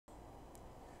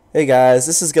Hey guys,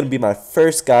 this is going to be my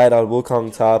first guide on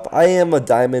Wukong top. I am a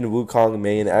Diamond Wukong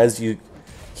main, as you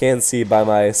can see by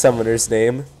my summoner's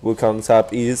name, Wukong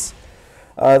top Ease.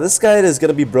 This guide is going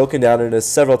to be broken down into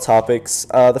several topics.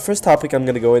 The first topic I'm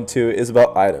going to go into is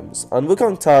about items. On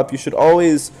Wukong top, you should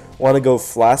always want to go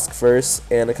Flask first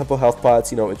and a couple health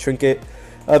pots, a Trinket,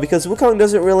 because Wukong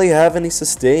doesn't really have any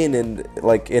sustain in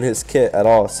his kit at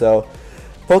all. So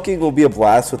poking will be a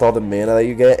blast with all the mana that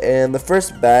you get, and the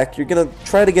first back, you're going to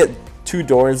try to get 2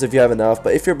 Dorns if you have enough,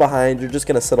 but if you're behind, you're just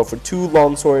going to settle for 2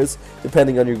 longswords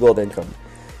depending on your gold income.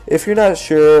 If you're not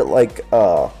sure,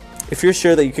 if you're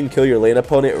sure that you can kill your lane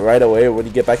opponent right away when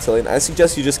you get back to lane, I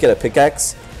suggest you just get a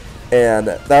pickaxe, and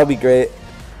that would be great.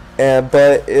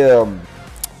 But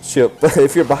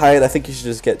if you're behind, I think you should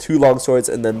just get 2 longswords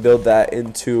and then build that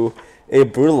into a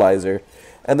brutalizer,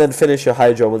 and then finish your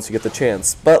Hydra once you get the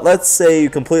chance. But let's say you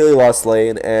completely lost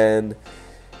lane and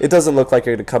it doesn't look like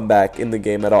you're going to come back in the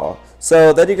game at all.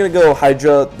 So then you're going to go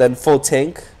Hydra, then full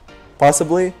tank,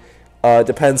 possibly.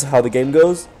 Depends how the game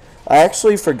goes. I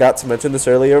actually forgot to mention this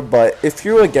earlier, but if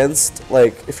you're against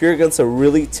a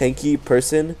really tanky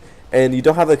person and you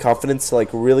don't have the confidence to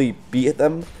really beat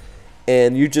them,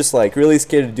 and you're just really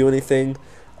scared to do anything,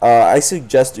 I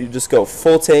suggest you just go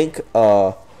full tank.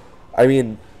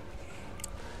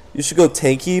 You should go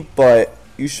tanky, but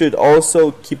you should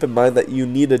also keep in mind that you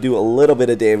need to do a little bit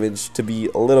of damage to be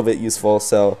a little bit useful.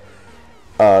 So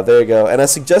there you go. And I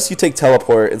suggest you take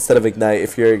teleport instead of ignite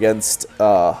if you're against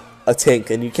a tank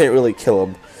and you can't really kill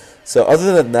him. So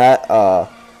other than that,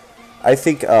 I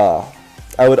think I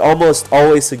would almost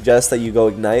always suggest that you go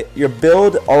ignite. Your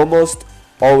build almost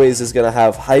always is going to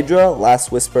have Hydra,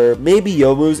 Last Whisper, maybe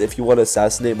Youmu's if you want to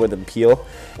assassinate more than peel.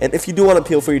 And if you do want to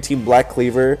peel for your team, Black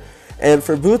Cleaver. And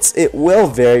for boots, it will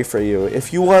vary for you.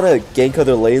 If you want to gank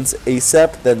other lanes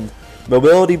ASAP, then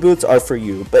mobility boots are for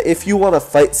you. But if you want to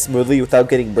fight smoothly without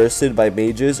getting bursted by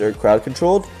mages or crowd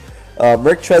controlled,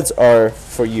 Merc Treads are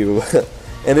for you.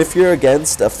 And if you're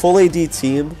against a full AD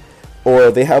team,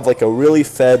 or they have a really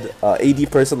fed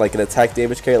AD person, like an attack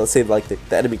damage carry, let's say the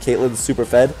enemy Caitlyn's super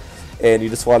fed, and you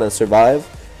just want to survive,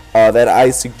 then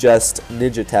I suggest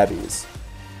Ninja Tabbies.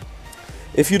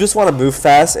 If you just want to move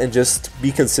fast and just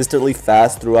be consistently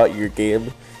fast throughout your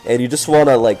game, and you just want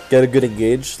to get a good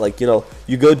engage,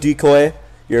 you go decoy,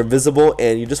 you're invisible,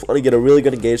 and you just want to get a really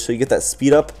good engage so you get that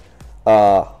speed up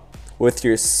with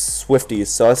your Swifties.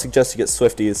 So I suggest you get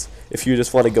Swifties if you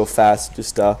just want to go fast,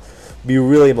 just be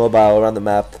really mobile around the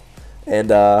map,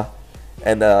 and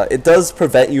it does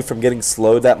prevent you from getting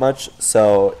slowed that much.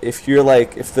 So if you're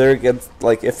if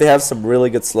they have some really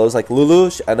good slows, like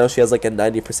Lulu, I know she has a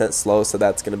 90% slow, so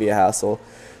that's gonna be a hassle.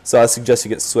 So I suggest you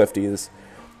get Swifties.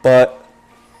 But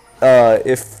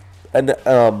if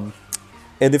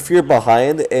you're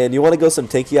behind and you want to go some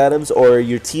tanky items, or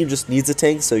your team just needs a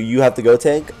tank, so you have to go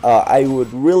tank, I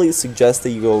would really suggest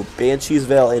that you go Banshee's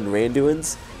Veil and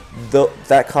Randuin's.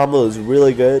 That combo is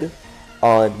really good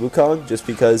on Wukong, just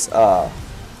because while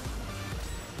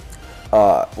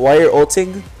you're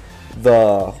ulting,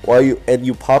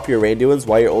 you pop your Randuins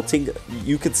while you're ulting,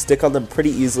 you can stick on them pretty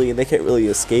easily and they can't really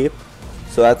escape.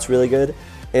 So that's really good.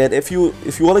 And if you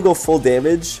want to go full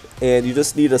damage and you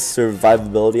just need a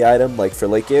survivability item for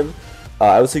late game,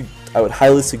 I would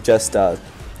highly suggest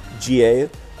GA,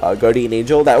 Guardian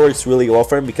Angel. That works really well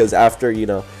for him, because after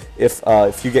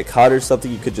if you get caught or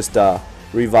something, you could just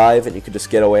revive and you could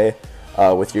just get away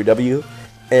with your W.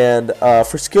 And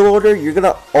for skill order, you're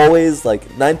gonna always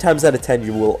 9 times out of 10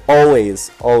 you will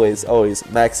always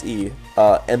max E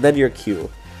and then your Q.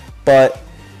 But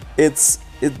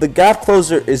the gap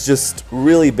closer is just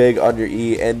really big on your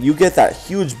E, and you get that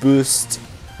huge boost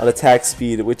on attack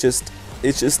speed, which is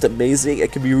just amazing.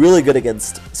 It can be really good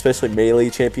against especially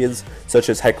melee champions such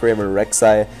as Hecarim or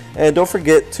Rek'Sai. And don't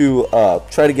forget to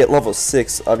try to get level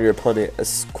 6 on your opponent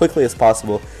as quickly as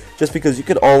possible, just because you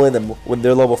can all in them when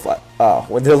they're level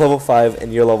 5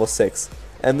 and you're level 6.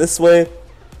 And this way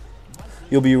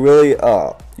you'll be really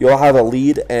you'll have a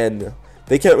lead, and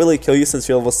they can't really kill you since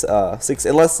you're level 6,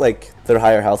 unless they're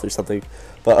higher health or something.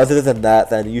 But other than that,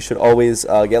 then you should always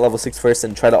get level 6 first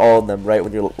and try to ult them right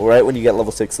when you get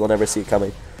level 6. They'll never see it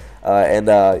coming, and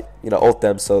ult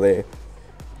them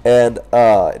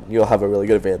you'll have a really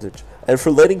good advantage. And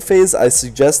for laning phase, I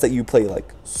suggest that you play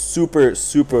super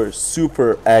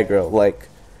aggro,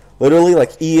 literally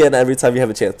EN every time you have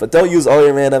a chance. But don't use all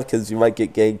your mana, because you might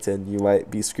get ganked and you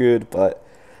might be screwed. But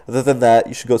other than that,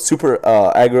 you should go super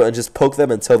aggro and just poke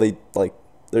them until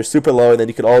they're super low, and then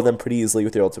you can ult them pretty easily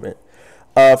with your ultimate.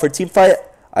 For team fight,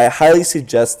 I highly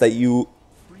suggest that you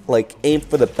aim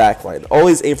for the backline.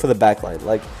 Always aim for the backline.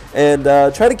 And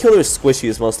try to kill their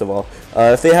squishies most of all.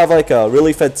 If they have like a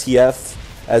really fed TF,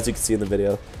 as you can see in the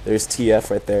video, there's TF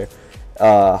right there.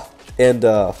 And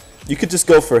you could just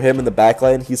go for him in the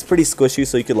backline. He's pretty squishy,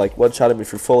 so you could like one-shot him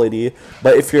if you're full AD.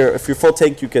 But if you're full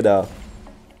tank, you could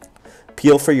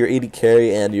peel for your AD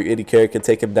carry, and your AD carry can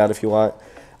take him down if you want.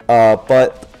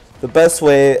 But the best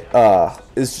way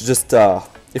is just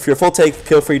if you're full tank,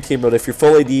 peel for your team. But if you're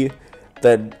full AD,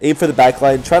 then aim for the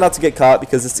backline. Try not to get caught,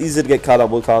 because it's easy to get caught on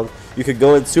Wukong. You could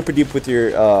go in super deep with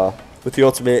your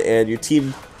ultimate, and your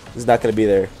team is not going to be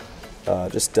there.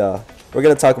 We're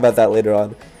going to talk about that later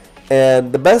on.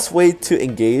 And the best way to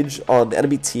engage on the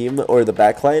enemy team or the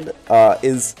backline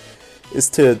is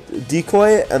to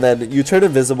decoy, and then you turn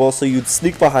invisible, so you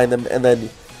sneak behind them, and then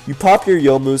you pop your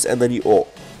Youmu's, and then you ult.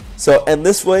 So, and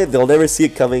this way they'll never see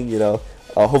it coming. You know,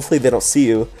 hopefully they don't see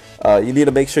you. You need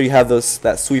to make sure you have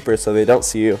that sweeper so they don't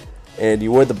see you, and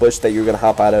you ward the bush that you're gonna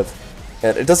hop out of.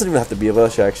 And it doesn't even have to be a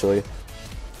bush actually.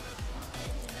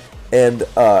 And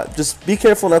just be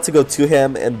careful not to go too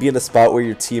ham and be in a spot where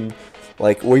your team,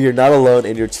 where you're not alone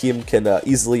and your team can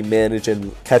easily manage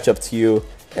and catch up to you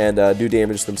and do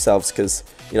damage themselves. Because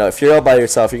you know, if you're all by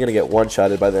yourself, you're gonna get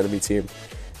one-shotted by the enemy team,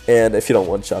 and if you don't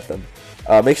one-shot them,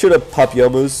 make sure to pop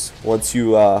Youmu's once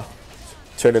you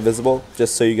turn invisible,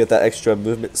 just so you get that extra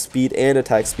movement speed and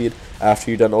attack speed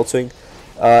after you're done ulting.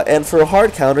 And for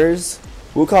hard counters,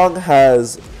 Wukong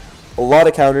has a lot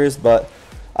of counters, but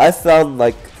I found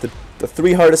like the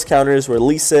 3 hardest counters were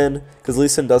Lee Sin, because Lee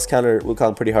Sin does counter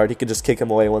Wukong pretty hard. He can just kick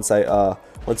him away once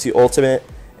you ultimate,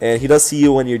 and he does see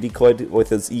you when you're decoyed with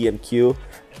his E and Q.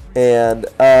 And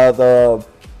the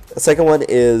second one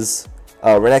is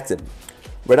Renekton.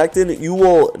 Renekton, you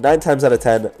will 9 times out of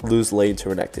 10 lose lane to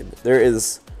Renekton.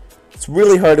 It's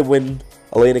really hard to win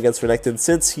a lane against Renekton,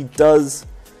 since he does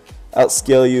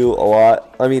outscale you a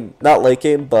lot. I mean, not late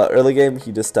game, but early game,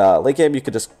 he just late game you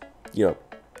could just, you know,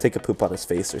 take a poop on his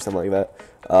face or something like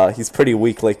that. He's pretty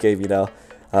weak late game, you know.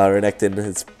 Renekton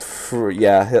is,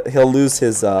 yeah, he'll lose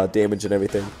his damage and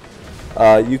everything.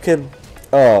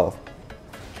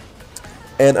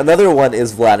 And another one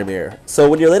is Vladimir. So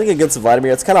when you're laning against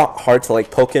Vladimir, it's kind of hard to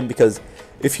like poke him, because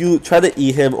if you try to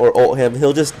E him or ult him,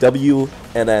 he'll just W,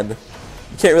 and then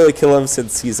you can't really kill him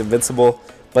since he's invincible.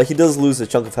 But he does lose a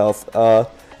chunk of health.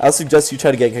 I'll suggest you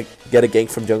try to get a gank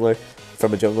from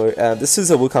a jungler. This is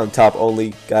a Wukong top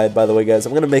only guide, by the way, guys.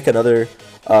 I'm gonna make another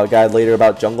guide later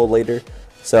about jungle later.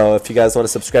 So if you guys want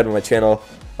to subscribe to my channel,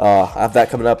 I have that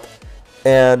coming up.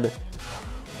 And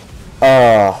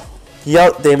he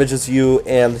out damages you,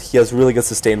 and he has really good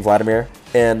sustain, Vladimir.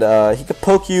 And he could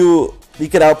poke you. He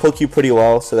could out poke you pretty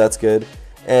well, so that's good.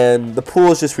 And the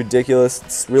pool is just ridiculous.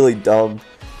 It's really dumb.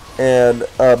 And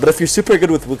but if you're super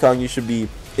good with Wukong, you should be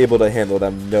able to handle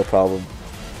them, no problem.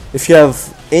 If you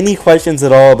have any questions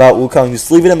at all about Wukong,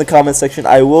 just leave it in the comment section.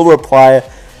 I will reply.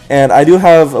 And I do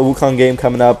have a Wukong game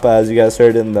coming up, as you guys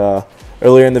heard in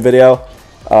earlier in the video.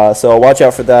 So watch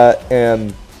out for that.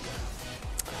 And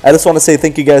I just want to say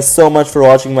thank you guys so much for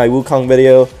watching my Wukong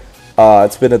video.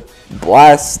 It's been a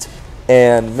blast.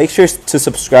 And make sure to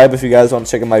subscribe if you guys want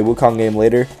to check out my Wukong game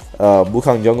later,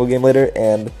 Wukong jungle game later.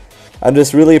 And I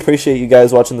just really appreciate you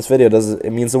guys watching this video.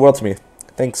 It means the world to me.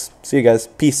 Thanks. See you guys.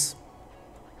 Peace.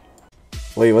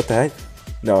 Wait, what the heck?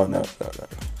 No.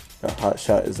 Hot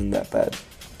shot isn't that bad.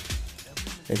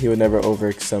 And he would never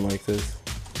overextend like this.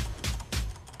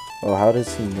 Oh, how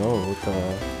does he know? What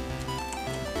the...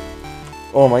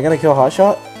 Oh, am I gonna kill hot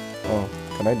shot? Oh,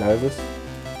 can I dive this?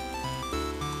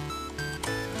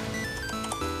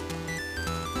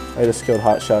 I just killed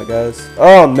hot shot, guys.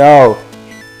 Oh no!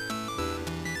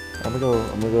 I'm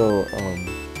gonna go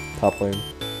top lane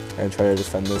and try to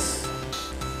defend this.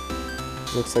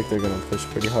 Looks like they're gonna push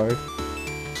pretty hard.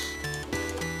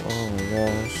 Oh my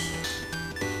gosh.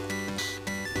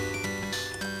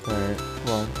 Alright, come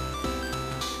on.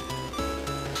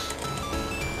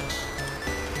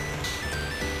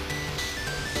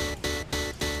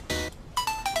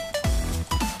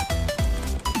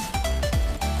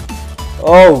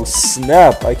 Oh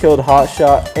snap! I killed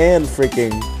hotshot and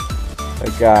freaking a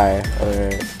guy.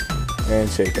 Alright. And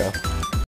Shaco.